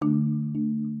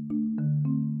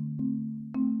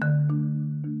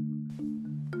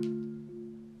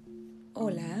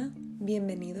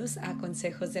Bienvenidos a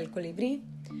Consejos del Colibrí.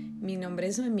 Mi nombre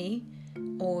es Noemí.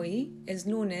 Hoy es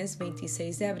lunes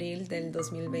 26 de abril del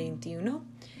 2021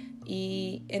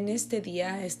 y en este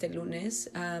día, este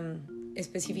lunes,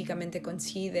 específicamente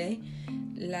coincide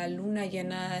la luna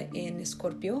llena en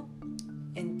Escorpio.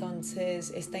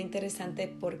 Entonces está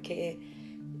interesante porque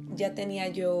ya tenía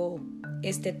yo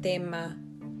este tema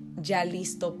ya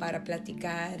listo para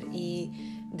platicar y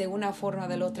de una forma o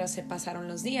de la otra se pasaron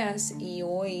los días y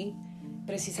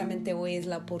precisamente hoy es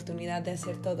la oportunidad de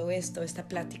hacer todo esto, esta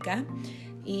plática,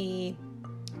 y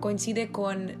coincide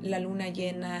con la luna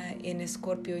llena en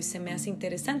Escorpio y se me hace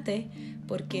interesante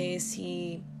porque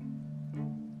si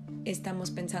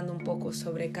estamos pensando un poco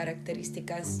sobre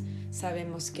características,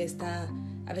 sabemos que está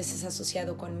a veces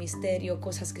asociado con misterio,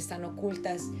 cosas que están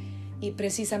ocultas, y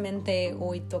precisamente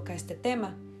hoy toca este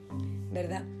tema,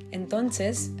 ¿verdad?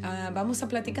 Entonces vamos a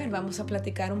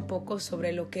platicar un poco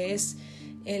sobre lo que es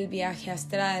el viaje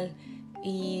astral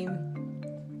y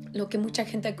lo que mucha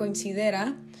gente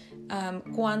considera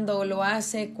cuando lo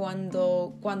hace,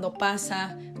 cuando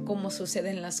pasa, cómo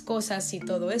suceden las cosas y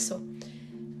todo eso.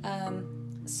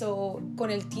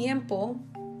 Con el tiempo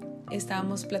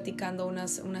estábamos platicando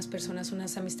unas personas,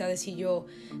 unas amistades y yo,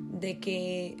 de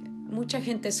que mucha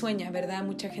gente sueña, ¿verdad?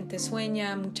 Mucha gente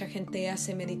sueña, mucha gente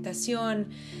hace meditación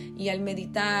y al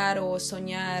meditar o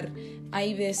soñar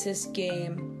hay veces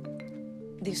que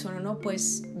dice uno, no,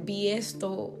 pues vi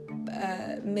esto,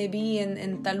 me vi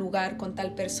en tal lugar con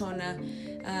tal persona,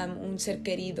 un ser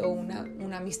querido,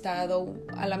 una amistad o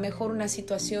a lo mejor una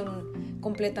situación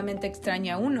completamente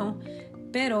extraña a uno,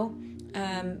 pero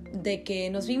de que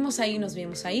nos vimos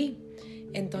ahí.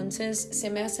 Entonces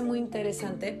se me hace muy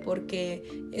interesante porque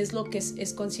es lo que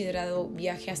es considerado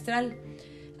viaje astral.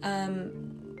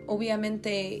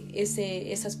 Obviamente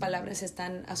esas palabras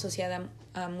están asociadas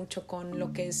mucho con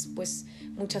lo que es pues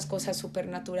muchas cosas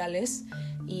supernaturales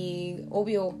y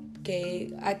obvio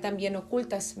que hay también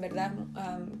ocultas, ¿verdad?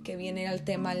 Que viene al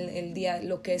tema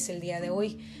lo que es el día de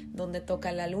hoy, donde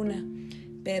toca la luna.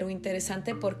 Pero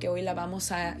interesante porque hoy la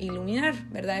vamos a iluminar,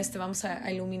 ¿verdad? Vamos a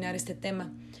iluminar este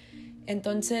tema.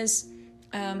 Entonces,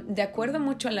 de acuerdo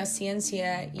mucho a la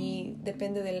ciencia y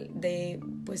depende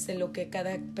de lo que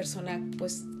cada persona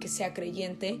pues que sea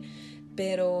creyente,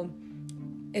 pero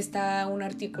está un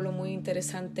artículo muy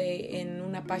interesante en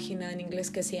una página en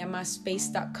inglés que se llama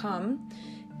space.com,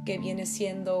 que viene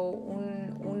siendo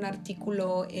un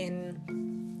artículo en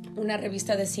una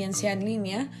revista de ciencia en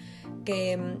línea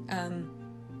que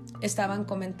estaban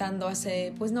comentando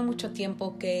hace pues no mucho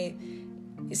tiempo que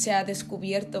se ha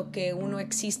descubierto que uno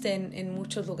existe en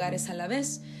muchos lugares a la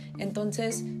vez.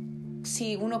 Entonces,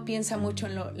 si uno piensa mucho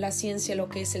en la ciencia, lo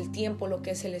que es el tiempo, lo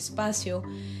que es el espacio,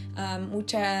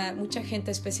 mucha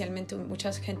gente, especialmente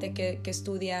mucha gente que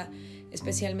estudia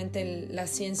especialmente la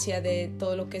ciencia de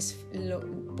todo lo que es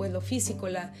lo físico,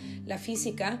 la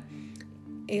física,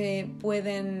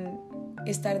 pueden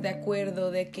estar de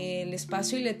acuerdo de que el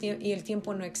espacio y el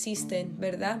tiempo no existen,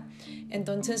 ¿verdad?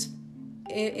 Entonces,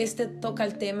 toca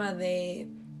el tema de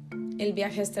el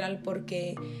viaje astral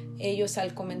porque ellos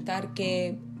al comentar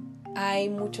que hay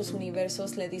muchos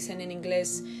universos, le dicen en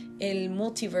inglés el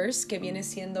multiverse, que viene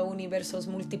siendo universos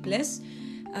múltiples,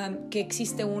 que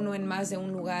existe uno en más de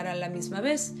un lugar a la misma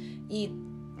vez, y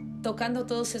tocando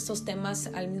todos estos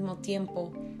temas al mismo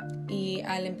tiempo y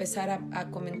al empezar a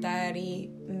comentar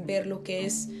y ver lo que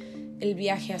es el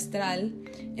viaje astral,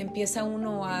 empieza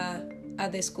uno a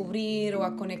descubrir o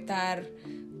a conectar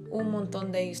un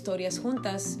montón de historias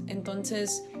juntas.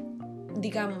 Entonces,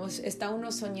 digamos, está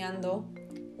uno soñando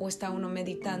o está uno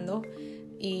meditando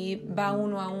y va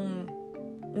uno a un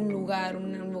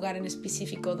lugar en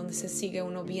específico donde se sigue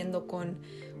uno viendo con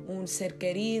un ser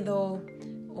querido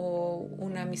o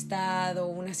una amistad o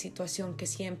una situación que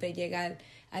siempre llega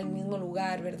al mismo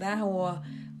lugar, ¿verdad? O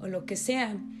lo que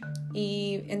sea.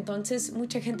 Y entonces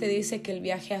mucha gente dice que el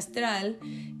viaje astral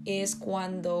es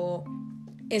cuando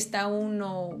está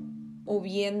uno o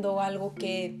viendo algo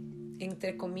que,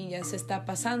 entre comillas, está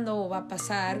pasando o va a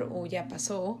pasar o ya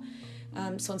pasó.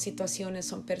 Son situaciones,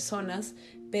 son personas,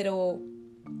 pero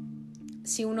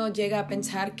si uno llega a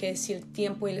pensar que si el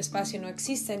tiempo y el espacio no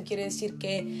existen, quiere decir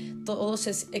que todos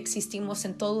existimos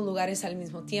en todos lugares al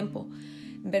mismo tiempo,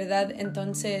 ¿verdad?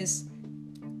 Entonces,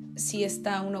 si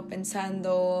está uno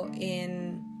pensando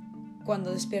en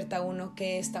cuando despierta uno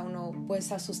que está uno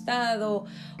pues asustado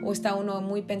o está uno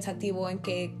muy pensativo en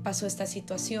que pasó esta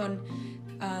situación,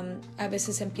 a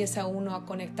veces empieza uno a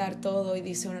conectar todo y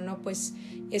dice uno, no, pues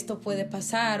esto puede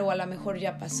pasar o a lo mejor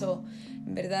ya pasó,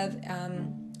 ¿verdad?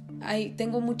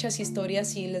 tengo muchas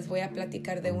historias y les voy a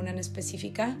platicar de una en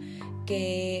específica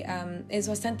que es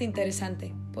bastante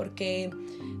interesante porque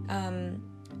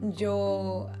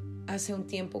yo hace un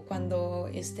tiempo cuando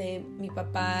mi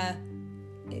papá,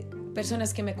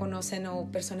 personas que me conocen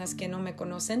o personas que no me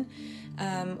conocen,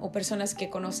 o personas que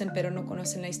conocen pero no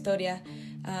conocen la historia,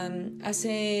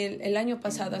 el año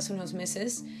pasado, hace unos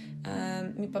meses,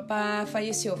 mi papá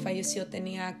falleció,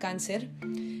 tenía cáncer.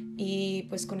 Y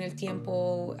pues con el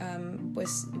tiempo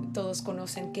pues todos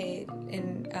conocen que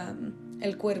en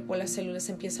el cuerpo las células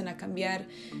empiezan a cambiar,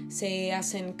 se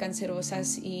hacen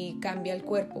cancerosas y cambia el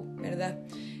cuerpo, ¿verdad?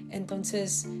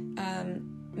 Entonces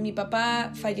mi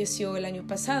papá falleció el año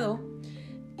pasado,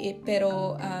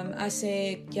 pero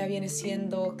hace, ya viene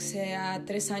siendo, sea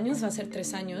 3 años, va a ser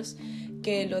 3 años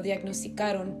que lo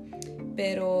diagnosticaron,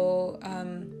 pero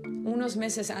unos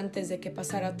meses antes de que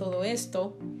pasara todo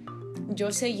esto,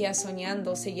 yo seguía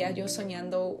soñando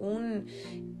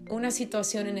una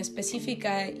situación en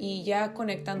específica y ya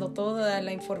conectando toda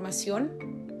la información.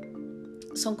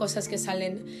 Son cosas que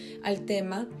salen al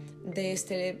tema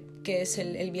de que es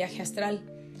el viaje astral.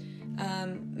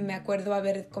 Me acuerdo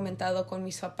haber comentado con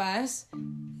mis papás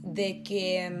de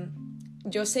que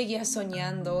yo seguía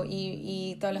soñando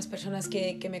y todas las personas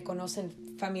que me conocen,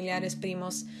 familiares,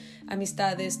 primos,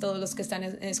 amistades, todos los que están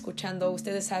escuchando,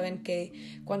 ustedes saben que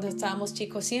cuando estábamos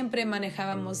chicos siempre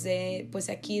manejábamos de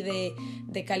aquí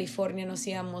de California, nos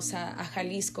íbamos a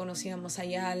Jalisco, nos íbamos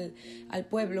allá al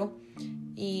pueblo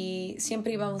y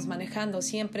siempre íbamos manejando,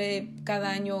 siempre cada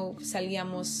año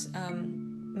salíamos,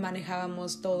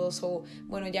 manejábamos todos, o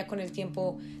bueno, ya con el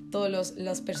tiempo todas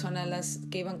las personas las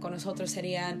que iban con nosotros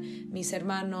serían mis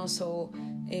hermanos o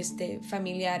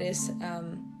familiares,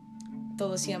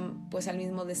 todos iban pues al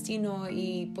mismo destino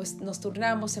y pues nos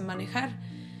turnábamos en manejar.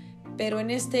 Pero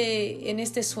en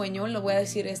este sueño, lo voy a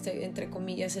decir entre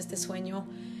comillas, este sueño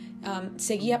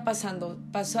seguía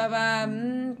pasaba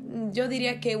yo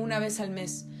diría que una vez al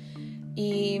mes,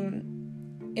 y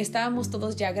estábamos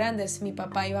todos ya grandes. Mi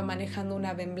papá iba manejando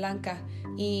una van blanca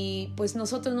y pues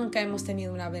nosotros nunca hemos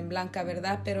tenido una van blanca,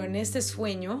 ¿verdad? Pero en este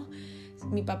sueño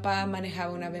mi papá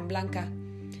manejaba una van blanca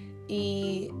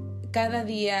y cada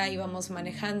día íbamos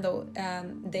manejando.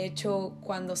 De hecho,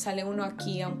 cuando sale uno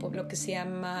aquí a un pueblo que se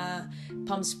llama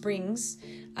Palm Springs,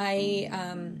 hay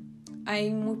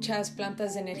muchas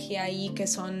plantas de energía ahí que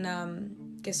son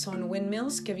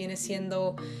windmills, que viene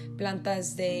siendo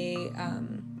plantas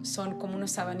son como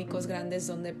unos abanicos grandes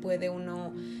donde puede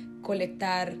uno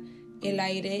colectar el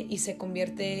aire y se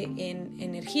convierte en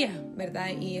energía,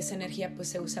 ¿verdad? Y esa energía pues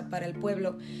se usa para el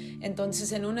pueblo.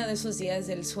 Entonces en uno de esos días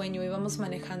del sueño íbamos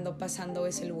manejando, pasando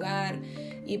ese lugar,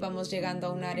 íbamos llegando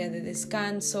a un área de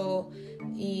descanso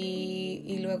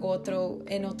y luego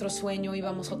en otro sueño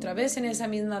íbamos otra vez en esa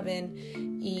misma van,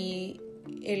 y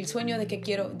el sueño del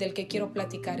que quiero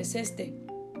platicar es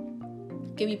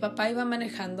que mi papá iba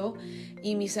manejando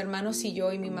y mis hermanos y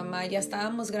yo y mi mamá ya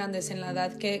estábamos grandes en la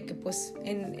edad que pues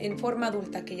en forma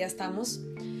adulta que ya estamos.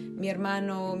 Mi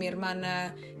hermano, mi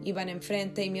hermana iban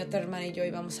enfrente y mi otra hermana y yo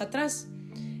íbamos atrás,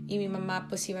 y mi mamá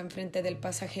pues iba enfrente del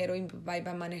pasajero y mi papá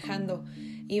iba manejando.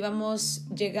 Íbamos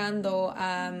llegando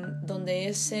a donde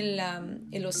es el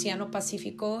Océano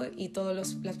Pacífico, y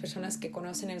todas las personas que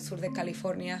conocen el sur de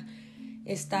California,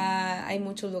 hay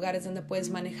muchos lugares donde puedes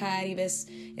manejar y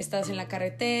estás en la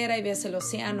carretera y ves el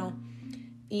océano.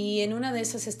 Y en una de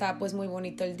esas estaba pues muy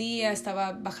bonito el día,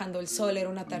 estaba bajando el sol, era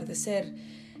un atardecer,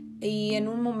 y en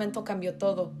un momento cambió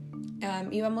todo.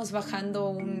 Íbamos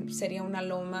bajando sería una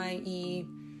loma, y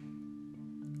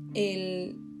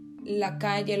la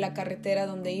calle, la carretera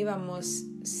donde íbamos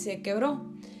se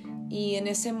quebró, y en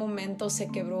ese momento se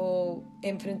quebró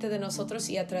enfrente de nosotros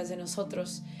y atrás de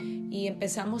nosotros, y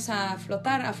empezamos a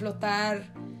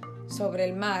flotar sobre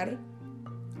el mar.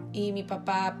 Y mi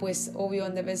papá pues obvio,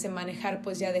 en vez de manejar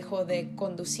pues ya dejó de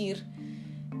conducir,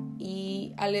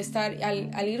 y al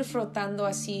ir flotando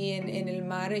así en el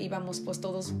mar íbamos pues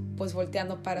todos pues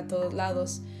volteando para todos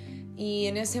lados, y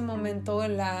en ese momento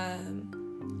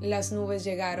las nubes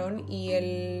llegaron y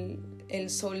el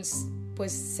sol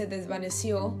pues se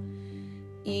desvaneció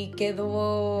y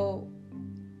quedó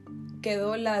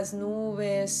las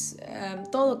nubes,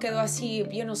 todo quedó así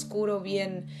bien oscuro,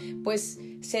 bien, pues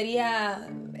sería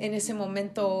en ese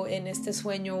momento, en este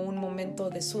sueño, un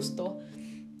momento de susto,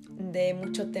 de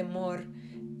mucho temor,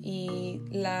 y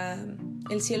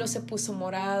el cielo se puso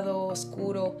morado,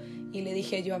 oscuro, y le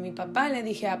dije yo a mi papá,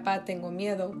 papá, tengo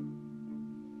miedo.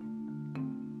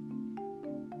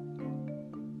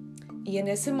 Y en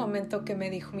ese momento que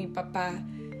me dijo mi papá,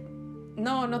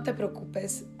 no te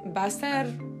preocupes, va a estar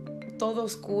todo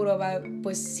oscuro,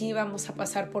 pues sí vamos a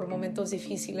pasar por momentos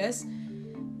difíciles,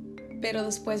 pero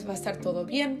después va a estar todo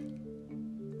bien.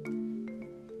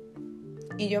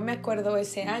 Y yo me acuerdo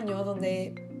ese año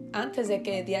donde antes de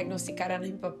que diagnosticaran a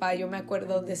mi papá, yo me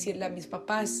acuerdo decirle a mis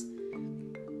papás,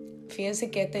 fíjense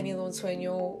que he tenido un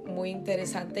sueño muy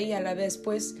interesante, y a la vez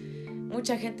pues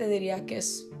mucha gente diría que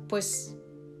es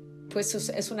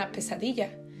una pesadilla,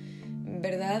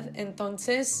 ¿verdad?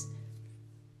 Entonces,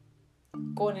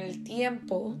 con el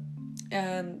tiempo,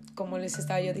 como les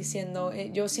estaba yo diciendo,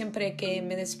 yo siempre que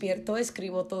me despierto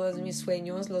escribo todos mis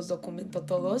sueños, los documento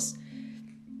todos,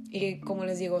 y como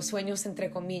les digo, sueños entre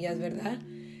comillas, ¿verdad?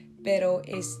 Pero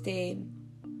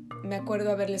me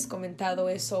acuerdo haberles comentado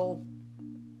eso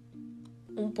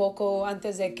un poco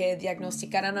antes de que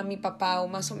diagnosticaran a mi papá, o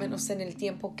más o menos en el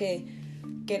tiempo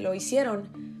que lo hicieron.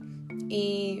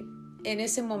 Y en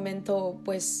ese momento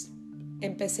pues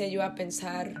empecé yo a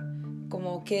pensar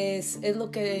como qué es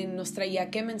lo que nos traía,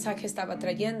 qué mensaje estaba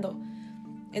trayendo.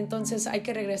 Entonces hay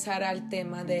que regresar al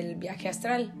tema del viaje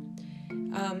astral.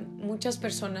 Muchas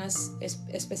personas,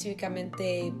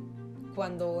 específicamente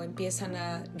cuando empiezan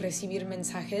a recibir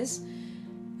mensajes,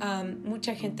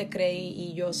 mucha gente cree,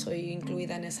 y yo soy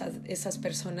incluida en esas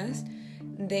personas,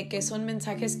 de que son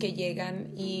mensajes que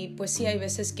llegan, y pues sí hay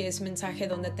veces que es mensaje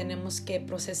donde tenemos que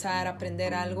procesar,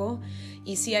 aprender algo,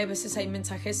 y sí hay veces hay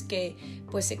mensajes que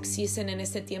pues existen en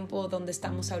este tiempo donde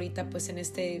estamos ahorita, pues en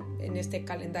este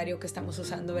calendario que estamos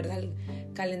usando, ¿verdad? El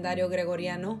calendario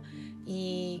gregoriano,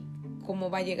 y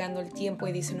cómo va llegando el tiempo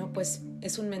y dice, no, pues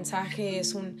es un mensaje,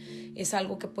 es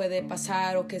algo que puede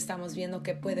pasar o que estamos viendo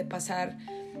que puede pasar,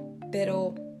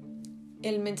 pero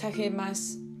el mensaje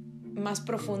más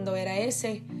profundo era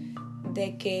ese,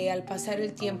 de que al pasar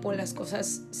el tiempo las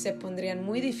cosas se pondrían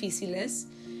muy difíciles,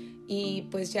 y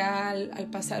pues ya al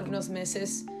pasar unos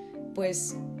meses,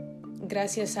 pues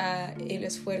gracias a el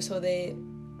esfuerzo de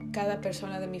cada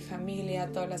persona de mi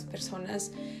familia, todas las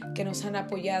personas que nos han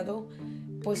apoyado,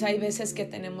 pues hay veces que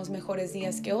tenemos mejores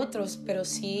días que otros, pero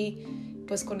sí,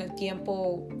 pues con el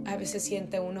tiempo a veces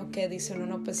siente uno que dice uno,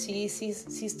 no, pues sí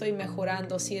estoy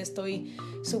mejorando, sí estoy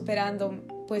superando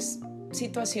pues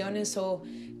situaciones o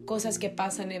cosas que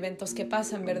pasan, eventos que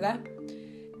pasan, ¿verdad?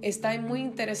 Está muy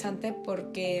interesante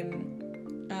porque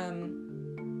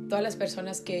todas las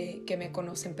personas que me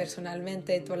conocen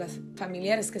personalmente, todas las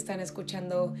familiares que están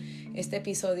escuchando este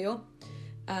episodio,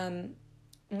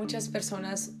 muchas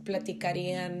personas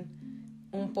platicarían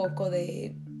un poco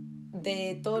de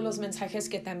todos los mensajes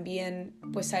que también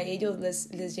pues a ellos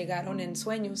les llegaron en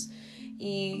sueños.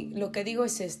 Y lo que digo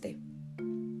es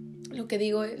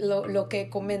lo que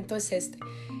comento es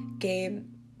que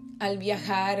al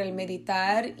viajar, al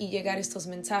meditar y llegar estos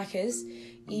mensajes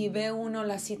y ve uno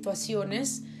las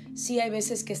situaciones, sí hay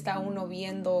veces que está uno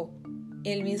viendo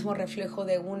el mismo reflejo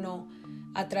de uno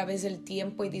a través del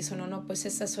tiempo, y dice no, pues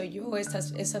esa soy yo,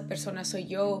 esa persona soy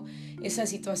yo, esa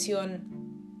situación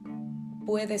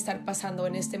puede estar pasando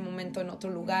en este momento en otro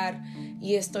lugar,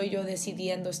 y estoy yo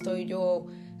decidiendo, estoy yo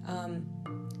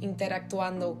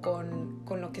interactuando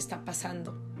con lo que está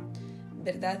pasando,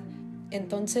 ¿verdad?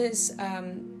 Entonces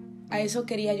a eso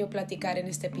quería yo platicar en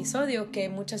este episodio, que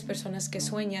muchas personas que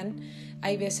sueñan,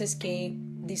 hay veces que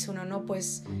dice uno, no,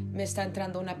 pues me está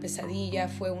entrando una pesadilla,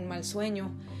 fue un mal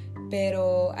sueño,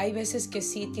 pero hay veces que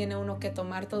sí tiene uno que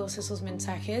tomar todos esos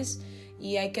mensajes,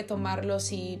 y hay que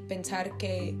tomarlos y pensar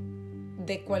que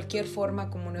de cualquier forma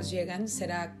como nos llegan,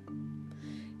 será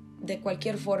de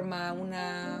cualquier forma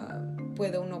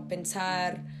puede uno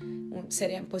pensar,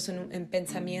 sería pues en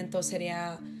pensamiento,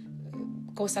 sería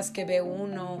cosas que ve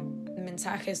uno,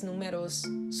 mensajes, números,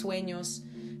 sueños,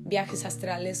 viajes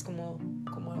astrales, como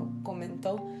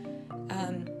comentó.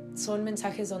 Son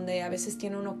mensajes donde a veces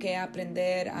tiene uno que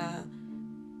aprender a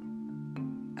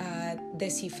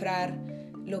descifrar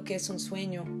lo que es un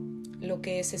sueño, lo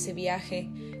que es ese viaje,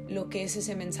 lo que es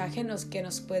ese mensaje que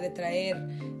nos puede traer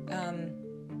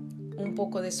un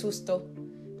poco de susto,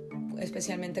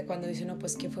 especialmente cuando dice, no,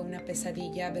 pues que fue una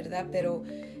pesadilla, ¿verdad? Pero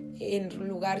en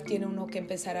lugar tiene uno que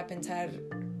empezar a pensar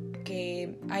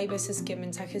que hay veces que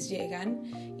mensajes llegan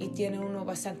y tiene uno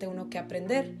que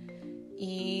aprender,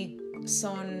 y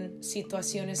son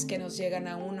situaciones que nos llegan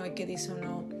a uno y que dice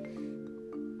uno,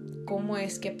 ¿cómo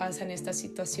es que pasan estas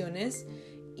situaciones?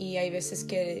 Y hay veces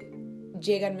que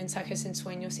llegan mensajes en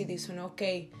sueños y dicen, ok,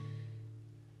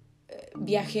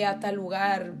 viajé a tal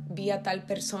lugar, vi a tal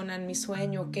persona en mi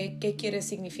sueño, ¿qué quiere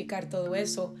significar todo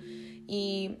eso?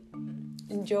 Y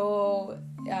yo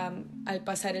al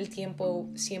pasar el tiempo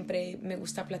siempre me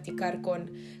gusta platicar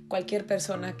con cualquier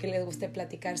persona que le guste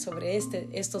platicar sobre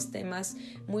estos temas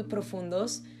muy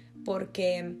profundos,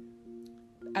 porque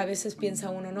a veces piensa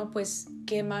uno, ¿no? Pues,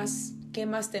 ¿qué más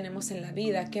tenemos en la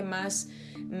vida? ¿Qué más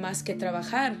que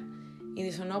trabajar? Y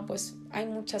dice, no, pues hay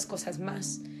muchas cosas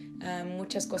más,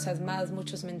 muchos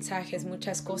mensajes,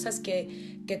 muchas cosas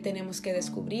que tenemos que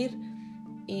descubrir.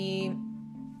 Y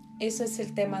eso es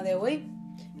el tema de hoy.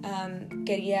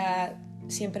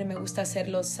 Siempre me gusta hacer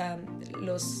los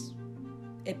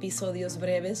episodios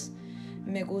breves.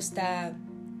 Me gusta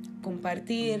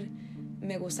compartir,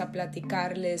 me gusta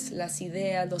platicarles las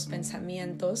ideas, los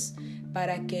pensamientos,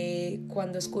 para que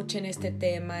cuando escuchen este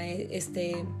tema,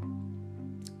 este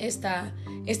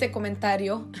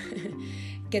comentario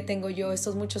que tengo yo,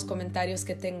 estos muchos comentarios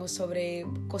que tengo sobre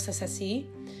cosas así,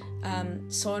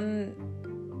 son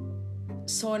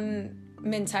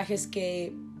mensajes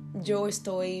que yo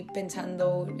estoy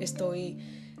pensando, estoy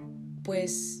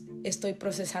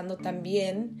procesando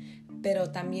también,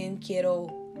 pero también quiero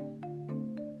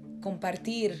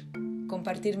compartir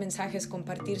mensajes,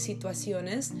 compartir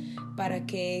situaciones, para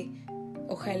que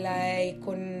ojalá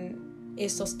con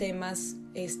estos temas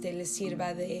les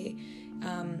sirva de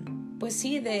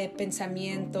de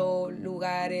pensamiento,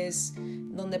 lugares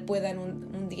donde puedan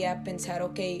un día pensar,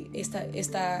 ok,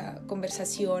 esta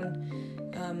conversación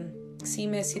sí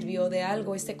me sirvió de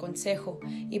algo, este consejo.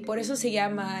 Y por eso se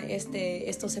llama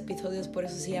estos episodios, por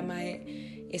eso se llama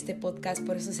este podcast,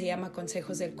 por eso se llama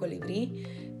Consejos del Colibrí,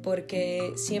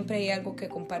 porque siempre hay algo que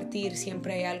compartir,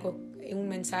 siempre hay un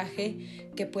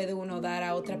mensaje que puede uno dar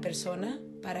a otra persona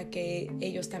para que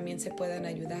ellos también se puedan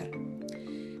ayudar.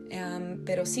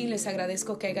 Pero sí, les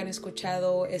agradezco que hayan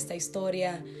escuchado esta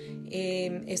historia,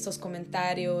 estos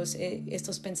comentarios,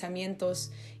 estos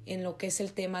pensamientos en lo que es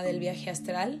el tema del viaje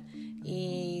astral,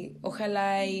 y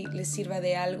ojalá les sirva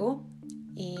de algo,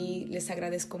 y les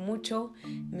agradezco mucho.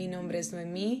 Mi nombre es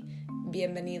Noemí.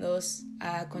 Bienvenidos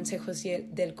a Consejos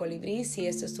del Colibrí. Si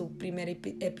este es tu primer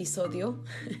episodio,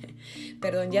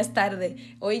 perdón, ya es tarde.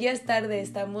 Hoy ya es tarde.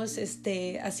 Estamos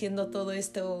haciendo todo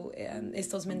esto,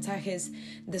 estos mensajes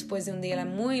después de un día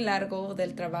muy largo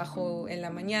del trabajo en la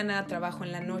mañana, trabajo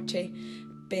en la noche,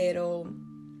 pero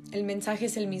el mensaje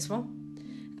es el mismo.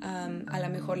 A lo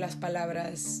mejor las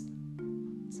palabras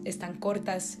están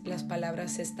cortas, las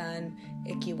palabras están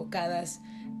equivocadas,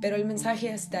 pero el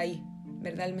mensaje está ahí,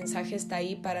 ¿verdad? El mensaje está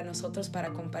ahí para nosotros,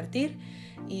 para compartir,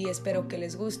 y espero que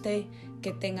les guste,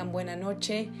 que tengan buena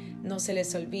noche. No se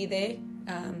les olvide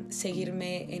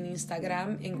seguirme en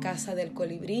Instagram, en Casa del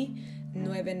Colibrí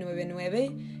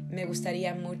 999. Me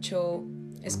gustaría mucho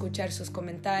escuchar sus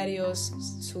comentarios,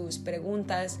 sus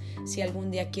preguntas. Si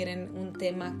algún día quieren un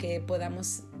tema que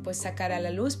podamos sacar a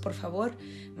la luz, por favor,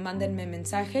 mándenme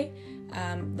mensaje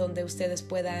donde ustedes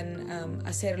puedan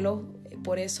hacerlo,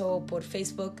 por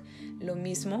Facebook, lo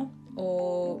mismo,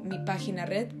 o mi página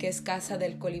red, que es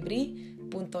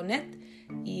casadelcolibrí.net,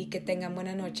 y que tengan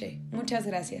buena noche. Muchas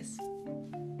gracias.